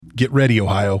Get ready,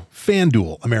 Ohio.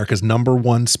 FanDuel, America's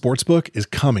 #1 sportsbook, is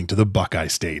coming to the Buckeye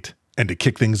State. And to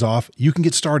kick things off, you can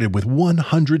get started with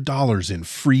 $100 in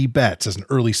free bets as an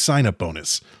early sign-up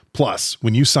bonus. Plus,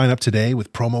 when you sign up today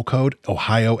with promo code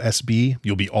OhioSB,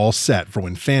 you'll be all set for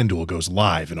when FanDuel goes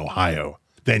live in Ohio.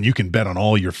 Then you can bet on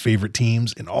all your favorite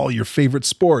teams and all your favorite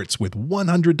sports with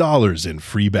 $100 in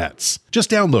free bets.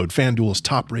 Just download FanDuel's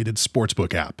top-rated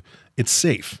sportsbook app. It's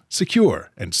safe,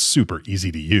 secure, and super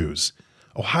easy to use.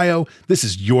 Ohio, this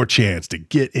is your chance to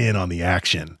get in on the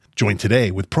action. Join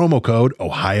today with promo code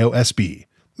OhioSB.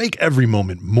 Make every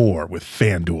moment more with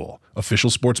FanDuel, official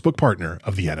sportsbook partner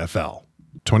of the NFL.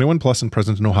 21 plus and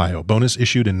present in Ohio. Bonus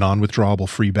issued in non-withdrawable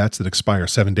free bets that expire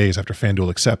 7 days after FanDuel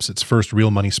accepts its first real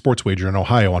money sports wager in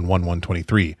Ohio on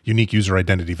 1/1/23. Unique user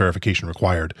identity verification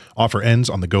required. Offer ends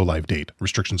on the go-live date.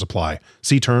 Restrictions apply.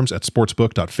 See terms at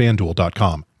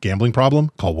sportsbook.fanduel.com. Gambling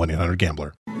problem? Call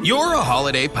 1-800-GAMBLER. You're a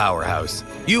holiday powerhouse.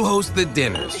 You host the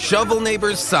dinners, shovel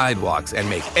neighbors' sidewalks, and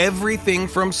make everything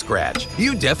from scratch.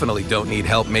 You definitely don't need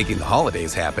help making the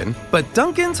holidays happen. But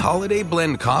Dunkin's Holiday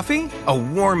Blend Coffee? A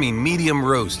warming medium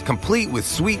roast complete with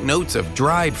sweet notes of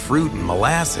dried fruit and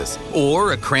molasses.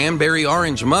 Or a cranberry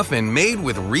orange muffin made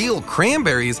with real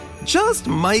cranberries just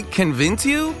might convince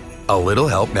you? A little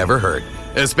help never hurt.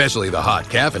 Especially the hot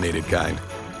caffeinated kind.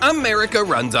 America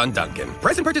runs on Dunkin'.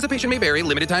 Price and participation may vary.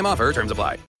 Limited time offer. Terms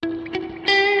apply.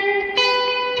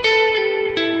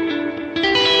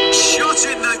 Shot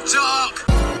in the dark.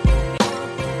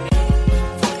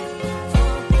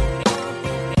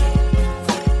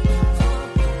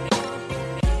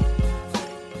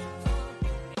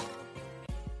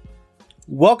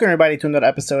 Welcome everybody to another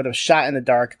episode of Shot in the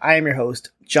Dark. I am your host,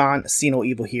 John Cino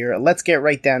Evil here. Let's get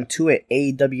right down to it.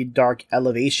 AEW Dark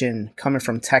Elevation coming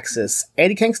from Texas.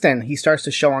 Eddie Kingston, he starts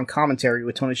the show on commentary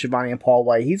with Tony Schiavone and Paul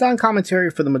White. He's on commentary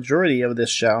for the majority of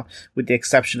this show, with the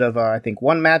exception of, I think,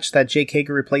 one match that Jake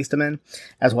Hager replaced him in,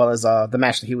 as well as the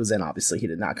match that he was in. Obviously, he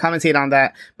did not commentate on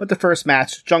that. But the first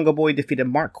match, Jungle Boy defeated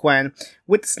Mark Quinn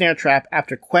with the snare trap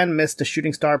after Quinn missed the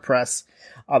shooting star press.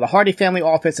 The Hardy Family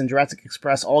Office and Jurassic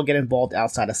Express all get involved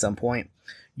outside at some point.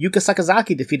 Yuka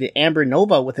Sakazaki defeated Amber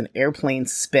Nova with an airplane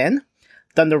spin.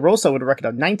 Thunder Rosa, with a record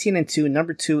of 19-2,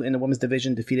 number 2 in the women's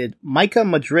division, defeated Micah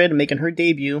Madrid, making her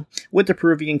debut with the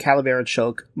Peruvian Calavera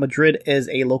choke. Madrid is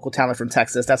a local talent from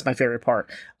Texas. That's my favorite part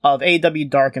of AEW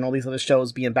Dark and all these other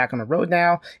shows being back on the road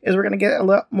now, is we're going to get a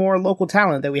lot more local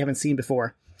talent that we haven't seen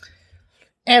before.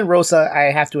 And Rosa,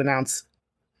 I have to announce,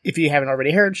 if you haven't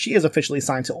already heard, she is officially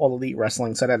signed to All Elite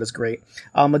Wrestling, so that is great.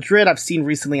 Madrid, I've seen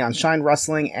recently on Shine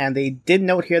Wrestling, and they did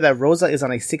note here that Rosa is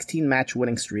on a 16-match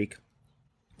winning streak.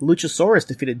 Luchasaurus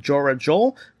defeated Jora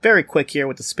Joel, very quick here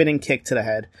with a spinning kick to the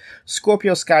head.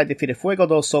 Scorpio Sky defeated Fuego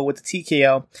del Sol with the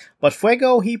TKO, but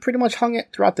Fuego, he pretty much hung it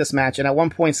throughout this match, and at one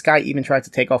point Sky even tried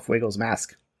to take off Fuego's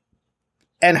mask.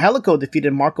 Angelico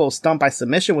defeated Marco Stunt by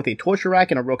submission with a torture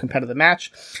rack in a real competitive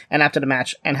match. And after the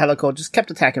match, Angelico just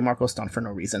kept attacking Marco Stunt for no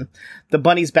reason. The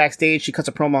Bunny's backstage. She cuts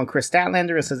a promo on Chris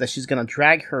Statlander and says that she's going to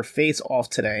drag her face off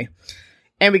today.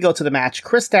 And we go to the match.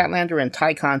 Chris Statlander and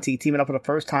Ty Conti, teaming up for the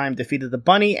first time, defeated the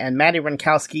Bunny and Maddie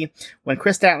Rankowski when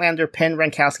Chris Statlander pinned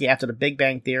Rankowski after the Big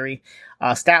Bang Theory.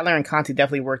 Statler and Conti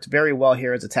definitely worked very well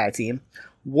here as a tag team.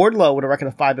 Wardlow, with a record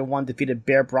of 5-1, defeated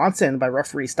Bear Bronson by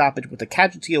referee stoppage with a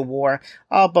Casualty of War,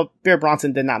 but Bear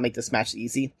Bronson did not make this match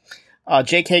easy.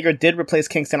 Jake Hager did replace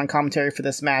Kingston on commentary for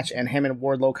this match, and him and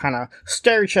Wardlow kind of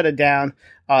stare each other down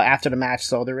after the match,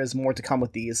 so there is more to come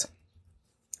with these.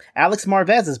 Alex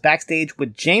Marvez is backstage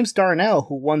with James Darnell,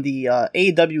 who won the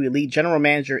AEW Elite General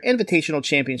Manager Invitational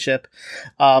Championship.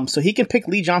 So he can pick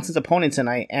Lee Johnson's opponent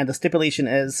tonight, and the stipulation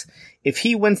is, if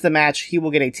he wins the match, he will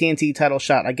get a TNT title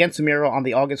shot against Miro on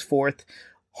the August 4th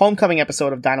homecoming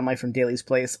episode of Dynamite from Daly's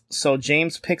Place. So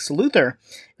James picks Luther,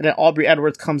 and then Aubrey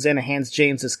Edwards comes in and hands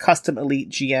James his custom Elite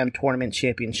GM Tournament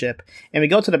Championship. And we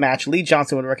go to the match. Lee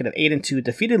Johnson, with a record of 8-2,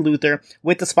 defeated Luther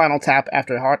with the Spinal Tap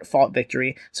after a hard-fought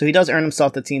victory. So he does earn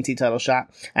himself the TNT title shot.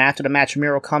 And after the match,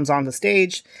 Miro comes on the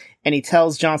stage, and he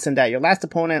tells Johnson that your last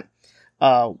opponent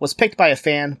was picked by a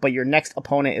fan, but your next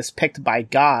opponent is picked by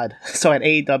God. So at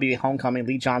AEW Homecoming,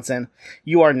 Lee Johnson,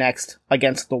 you are next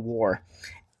against the War.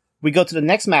 We go to the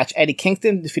next match. Eddie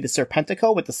Kingston defeated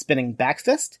Serpentico with the spinning back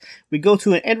fist. We go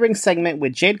to an in-ring segment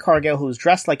with Jade Cargill, who's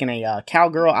dressed like in a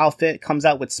cowgirl outfit, comes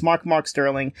out with Smart Mark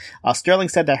Sterling. Sterling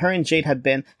said that her and Jade had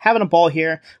been having a ball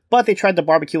here, but they tried the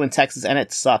barbecue in Texas and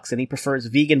it sucks, and he prefers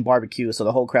vegan barbecue, so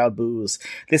the whole crowd boos.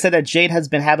 They said that Jade has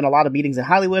been having a lot of meetings in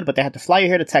Hollywood, but they had to fly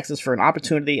here to Texas for an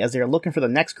opportunity as they are looking for the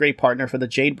next great partner for the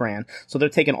Jade brand. So they're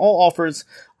taking all offers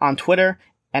on Twitter,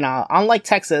 and unlike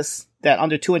Texas, that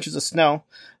under 2 inches of snow,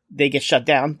 they get shut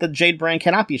down. The Jade brand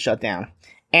cannot be shut down.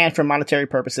 And for monetary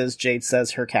purposes, Jade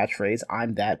says her catchphrase,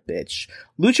 I'm that bitch.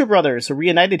 Lucha Brothers,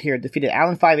 reunited here, defeated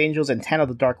Allen 5 Angels and 10 of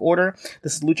the Dark Order.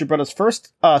 This is Lucha Brothers'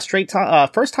 first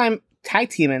time tag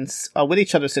teaming with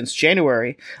each other since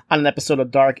January on an episode of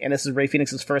Dark, and this is Rey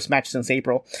Fenix's first match since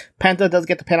April. Penta does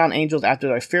get the pin on Angels after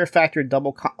their Fear Factor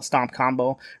double stomp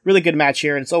combo. Really good match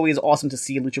here, and it's always awesome to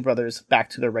see Lucha Brothers back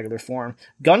to their regular form.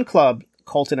 Gun Club,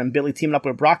 Colton and Billy teaming up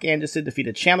with Brock Anderson,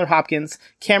 defeated Chandler Hopkins,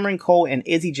 Cameron Cole, and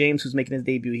Izzy James, who's making his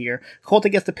debut here.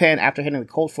 Colton gets the pin after hitting the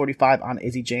Colt 45 on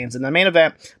Izzy James. In the main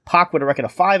event, Pac with a record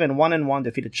of 5-1-1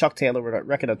 defeated Chuck Taylor with a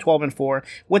record of 12-4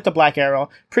 with the Black Arrow.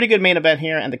 Pretty good main event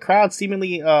here, and the crowd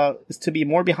seemingly is to be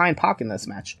more behind Pac in this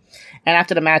match. And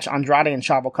after the match, Andrade and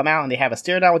Chavo come out, and they have a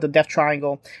stare down with the Death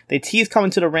Triangle. They tease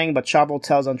coming to the ring, but Chavo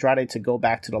tells Andrade to go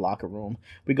back to the locker room.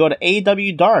 We go to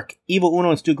AEW Dark. Evil Uno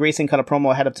and Stu Grayson cut a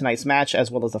promo ahead of tonight's match, as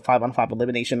well as the 5-on-5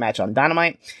 elimination match on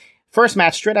Dynamite. First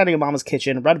match, straight out of your mama's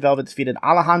kitchen, Red Velvet defeated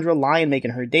Alejandra Lyon,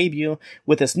 making her debut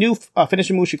with this new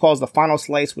finishing move she calls the Final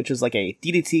Slice, which is like a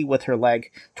DDT with her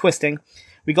leg twisting.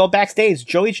 We go backstage.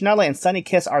 Joey Janela and Sunny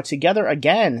Kiss are together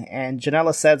again, and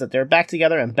Janela says that they're back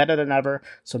together and better than ever,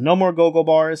 so no more go-go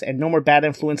bars and no more bad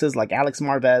influences like Alex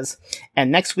Marvez.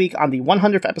 And next week on the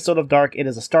 100th episode of Dark, it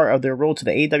is the start of their road to the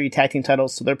AEW Tag Team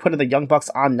titles, so they're putting the Young Bucks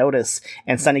on notice,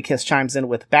 and Sunny Kiss chimes in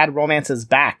with Bad Romance is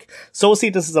back. So we'll see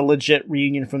if this is a legit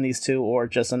reunion from these two or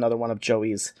just another one of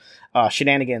Joey's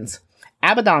shenanigans.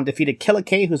 Abaddon defeated Killer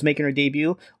K, who's making her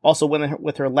debut, also winning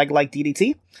with her leg-like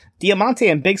DDT. Diamante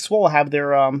and Big Swole have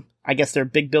their, their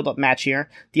big build-up match here.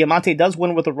 Diamante does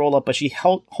win with a roll-up, but she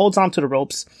holds on to the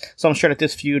ropes, so I'm sure that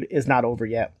this feud is not over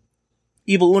yet.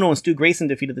 Evil Uno and Stu Grayson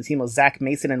defeated the team of Zach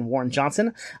Mason and Warren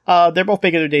Johnson. They're both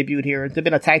making their debut here. They've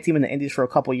been a tag team in the Indies for a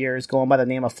couple years, going by the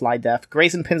name of Fly Death.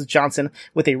 Grayson pins Johnson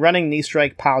with a running knee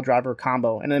strike pile driver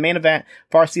combo. And in the main event,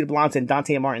 Varsity Blondes and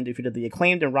Dante Martin defeated the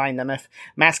Acclaimed and Ryan Nemeth.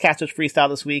 Masscasters freestyle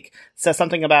this week says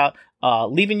something about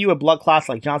leaving you with blood clots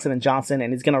like Johnson & Johnson,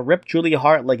 and he's gonna rip Julia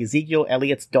Hart like Ezekiel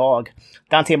Elliott's dog.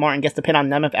 Dante Martin gets the pin on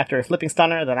Nemeth after a flipping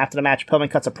stunner. Then after the match,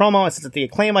 Pillman cuts a promo and says that the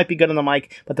Acclaim might be good on the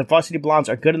mic, but the Varsity Blondes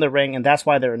are good in the ring, and that's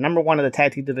why they're number one in the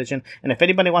tag team division, and if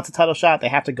anybody wants a title shot, they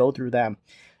have to go through them.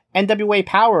 NWA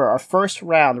Power, our first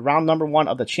round number 1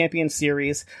 of the Champions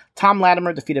Series. Tom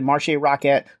Latimer defeated Marche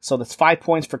Rockette, so that's 5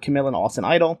 points for Camille and Austin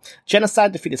Idol.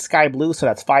 Genocide defeated Sky Blue, so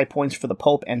that's 5 points for the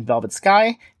Pope and Velvet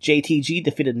Sky. JTG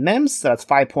defeated Mims, so that's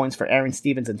 5 points for Aaron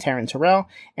Stevens and Taryn Terrell.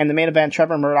 And the main event,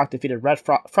 Trevor Murdoch defeated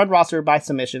Fred Rosser by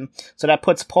submission, so that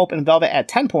puts Pope and Velvet at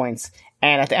 10 points.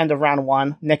 And at the end of round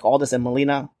 1, Nick Aldis and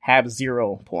Melina have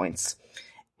 0 points.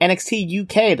 NXT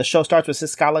UK, the show starts with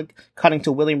Sis Scala cutting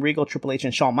to William Regal, Triple H,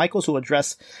 and Shawn Michaels, who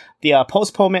address the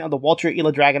postponement of the Walter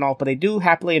Ila Dragunov, but they do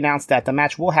happily announce that the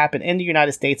match will happen in the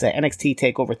United States at NXT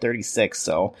TakeOver 36,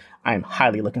 so I'm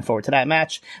highly looking forward to that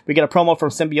match. We get a promo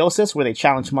from Symbiosis where they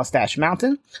challenge Mustache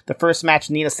Mountain. The first match,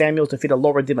 Nina Samuels defeated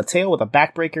Laura Di Matteo with a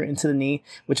backbreaker into the knee,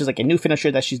 which is like a new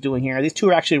finisher that she's doing here. These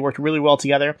two actually worked really well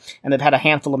together, and they've had a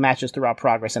handful of matches throughout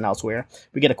Progress and elsewhere.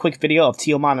 We get a quick video of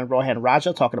Teoman and Rohan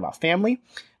Raja talking about family.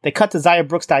 They cut to Zaya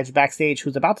Brooks backstage,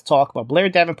 who's about to talk, but Blair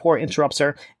Davenport interrupts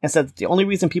her and says that the only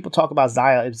reason people talk about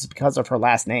Zaya is because of her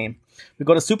last name. We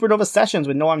go to Supernova Sessions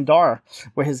with Noam Dar,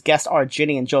 where his guests are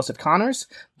Ginny and Joseph Connors.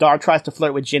 Dar tries to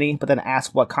flirt with Ginny, but then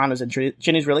asks what Connors and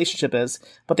Ginny's relationship is,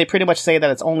 but they pretty much say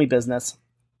that it's only business.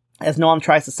 As Noam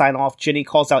tries to sign off, Ginny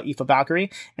calls out Aoife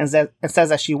Valkyrie and says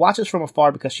that she watches from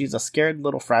afar because she's a scared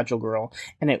little fragile girl,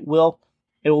 and it will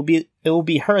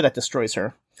be her that destroys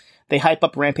her. They hype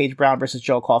up Rampage Brown versus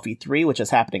Joe Coffey 3, which is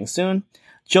happening soon.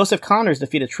 Joseph Connors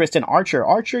defeated Tristan Archer.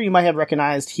 Archer, you might have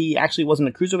recognized, he actually was in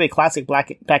the Cruiserweight Classic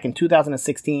back in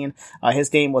 2016.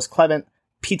 His name was Clement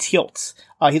Petiot.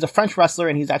 He's a French wrestler,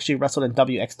 and he's actually wrestled in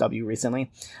WXW recently.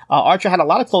 Archer had a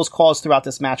lot of close calls throughout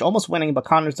this match, almost winning, but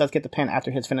Connors does get the pin after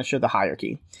his finisher, the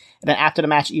Hierarchy. And then after the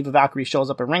match, Eva Valkyrie shows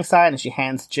up at ringside, and she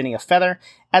hands Ginny a feather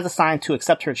as a sign to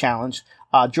accept her challenge.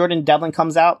 Jordan Devlin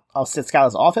comes out of Sid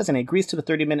Scala's office, and he agrees to the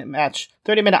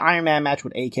 30-minute Iron Man match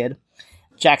with A-Kid.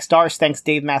 Jack Starr thanks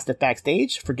Dave Mastiff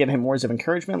backstage for giving him words of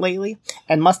encouragement lately,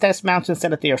 and Mustache Mountain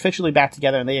said that they are officially back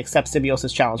together and they accept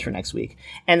Symbiosis' challenge for next week.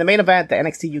 And the main event, the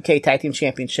NXT UK Tag Team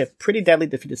Championship, Pretty Deadly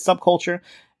defeated Subculture.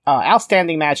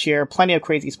 Outstanding match here, plenty of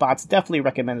crazy spots, definitely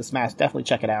recommend this match, definitely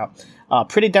check it out.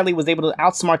 Pretty Deadly was able to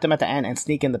outsmart them at the end and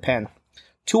sneak in the pin.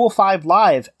 205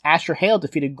 Live, Asher Hale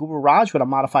defeated Guru Raj with a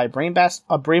modified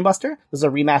Brainbuster. This is a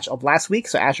rematch of last week,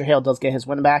 so Asher Hale does get his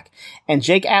win back. And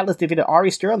Jake Atlas defeated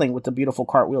Ari Sterling with the beautiful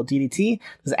cartwheel DDT.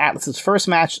 This is Atlas's first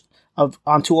match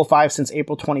on 205 since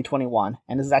April 2021,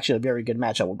 and this is actually a very good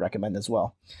match I would recommend as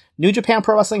well. New Japan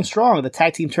Pro Wrestling Strong, the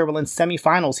Tag Team Turbulence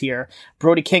semifinals here.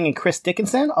 Brody King and Chris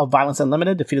Dickinson of Violence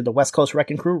Unlimited defeated the West Coast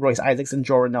Wrecking Crew, Royce Isaacs and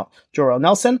Jor-El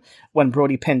Nelson, when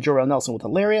Brody pinned Jor-El Nelson with a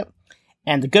lariat.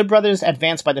 And the Good Brothers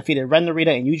advanced by defeating Ren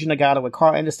Narita and Yuji Nagata with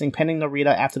Carl Anderson pinning Narita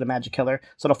after the Magic Killer.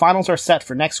 So the finals are set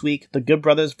for next week, the Good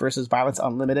Brothers versus Violence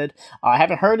Unlimited. I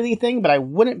haven't heard anything, but I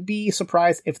wouldn't be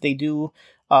surprised if they do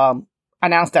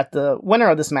announced that the winner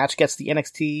of this match gets the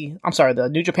the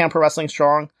New Japan Pro Wrestling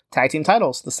Strong Tag Team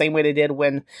titles, the same way they did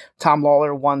when Tom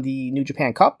Lawler won the New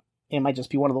Japan Cup. It might just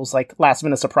be one of those like last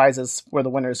minute surprises where the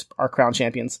winners are crowned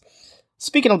champions.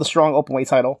 Speaking of the Strong Openweight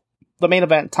title, the main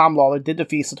event, Tom Lawler did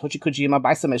defeat Satoshi Kojima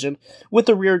by submission with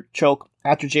the rear choke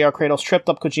after JR Kratos tripped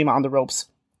up Kojima on the ropes.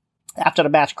 After the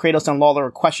match, Kratos and Lawler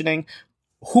were questioning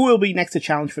who will be next to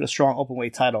challenge for the Strong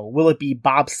Openweight title. Will it be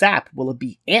Bob Sapp? Will it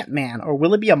be Ant-Man? Or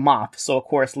will it be a Moth? So, of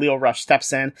course, Leo Rush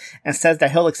steps in and says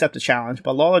that he'll accept the challenge,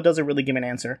 but Lawler doesn't really give an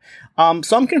answer.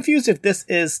 So I'm confused if this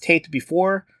is taped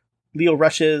before Leo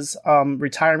Rush's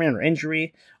retirement or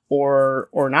injury or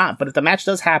not. But if the match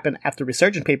does happen after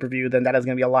Resurgence pay-per-view, then that is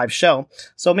going to be a live show.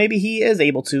 So maybe he is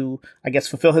able to, I guess,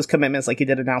 fulfill his commitments like he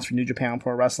did announce for New Japan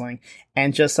Pro Wrestling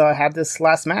and just have this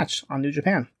last match on New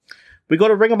Japan. We go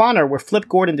to Ring of Honor, where Flip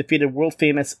Gordon defeated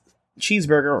world-famous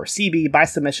Cheeseburger, or CB, by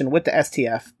submission with the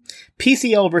STF.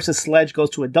 PCO versus Sledge goes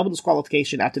to a double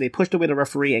disqualification after they pushed away the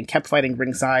referee and kept fighting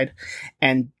ringside.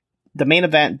 And the main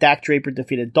event, Dak Draper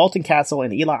defeated Dalton Castle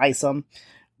and Eli Isom,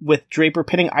 with Draper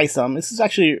pinning Isom. This is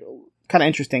actually kind of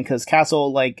interesting, because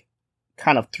Castle,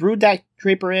 kind of threw Dak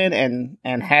Draper in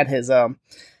and had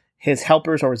his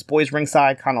helpers or his boys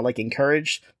ringside kind of,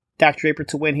 encourage Dak Draper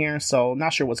to win here. So,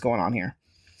 not sure what's going on here.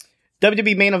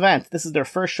 WWE main event. This is their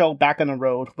first show back on the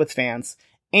road with fans.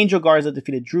 Angel Garza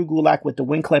defeated Drew Gulak with the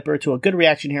Wing Clipper to a good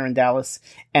reaction here in Dallas.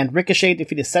 And Ricochet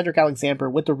defeated Cedric Alexander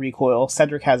with the Recoil.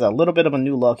 Cedric has a little bit of a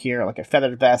new look here, like a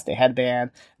feathered vest, a headband,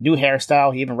 new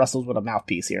hairstyle. He even wrestles with a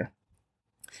mouthpiece here.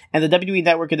 And the WWE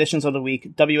Network editions of the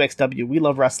week, WXW, We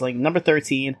Love Wrestling, number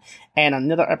 13, and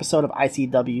another episode of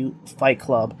ICW Fight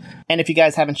Club. And if you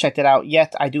guys haven't checked it out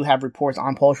yet, I do have reports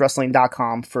on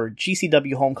PolishWrestling.com for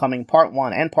GCW Homecoming Part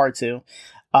 1 and Part 2.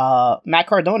 Matt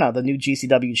Cardona, the new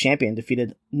GCW champion,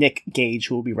 defeated Nick Gage,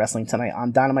 who will be wrestling tonight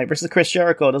on Dynamite versus Chris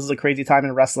Jericho. This is a crazy time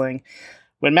in wrestling,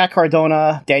 when Matt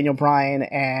Cardona, Daniel Bryan,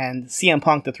 and CM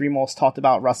Punk, the three most talked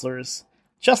about wrestlers,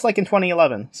 just like in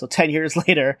 2011. So 10 years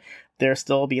later, they're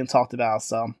still being talked about.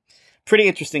 So pretty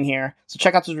interesting here. So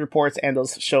check out those reports and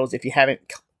those shows if you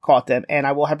haven't caught them. And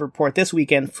I will have a report this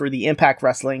weekend for the Impact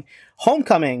Wrestling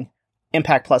Homecoming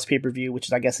Impact Plus pay-per-view,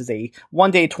 which I guess is a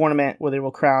one-day tournament where they will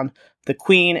crown the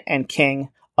Queen and King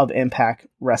of Impact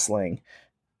Wrestling.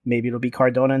 Maybe it'll be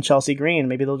Cardona and Chelsea Green.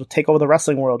 Maybe they'll take over the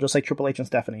wrestling world, just like Triple H and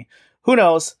Stephanie. Who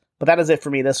knows? But that is it for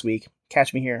me this week.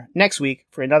 Catch me here next week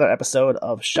for another episode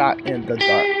of Shot in the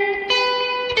Dark.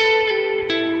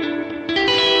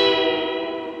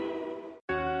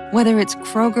 Whether it's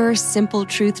Kroger's Simple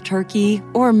Truth Turkey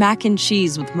or mac and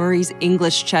cheese with Murray's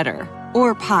English Cheddar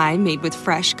or pie made with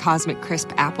fresh Cosmic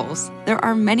Crisp apples, there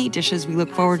are many dishes we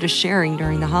look forward to sharing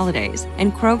during the holidays.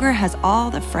 And Kroger has all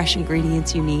the fresh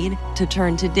ingredients you need to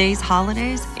turn today's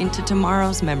holidays into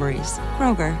tomorrow's memories.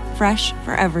 Kroger, fresh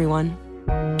for everyone.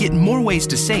 Get more ways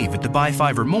to save at the Buy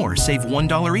 5 or More Save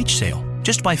 $1 each sale.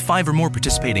 Just buy 5 or more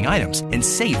participating items and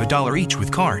save $1 each with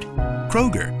card.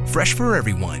 Kroger, fresh for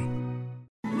everyone.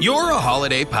 You're a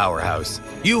holiday powerhouse.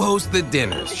 You host the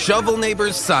dinners, shovel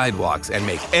neighbors' sidewalks, and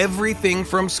make everything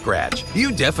from scratch.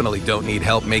 You definitely don't need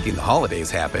help making the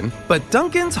holidays happen. But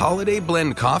Dunkin's Holiday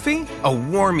Blend Coffee? A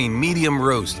warming medium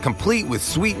roast complete with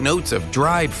sweet notes of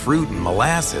dried fruit and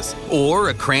molasses. Or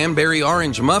a cranberry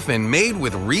orange muffin made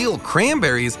with real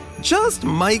cranberries just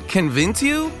might convince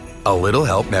you a little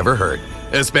help never hurt.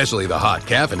 Especially the hot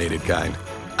caffeinated kind.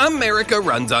 America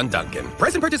runs on Dunkin'.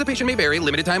 Price and participation may vary.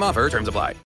 Limited time offer. Terms apply.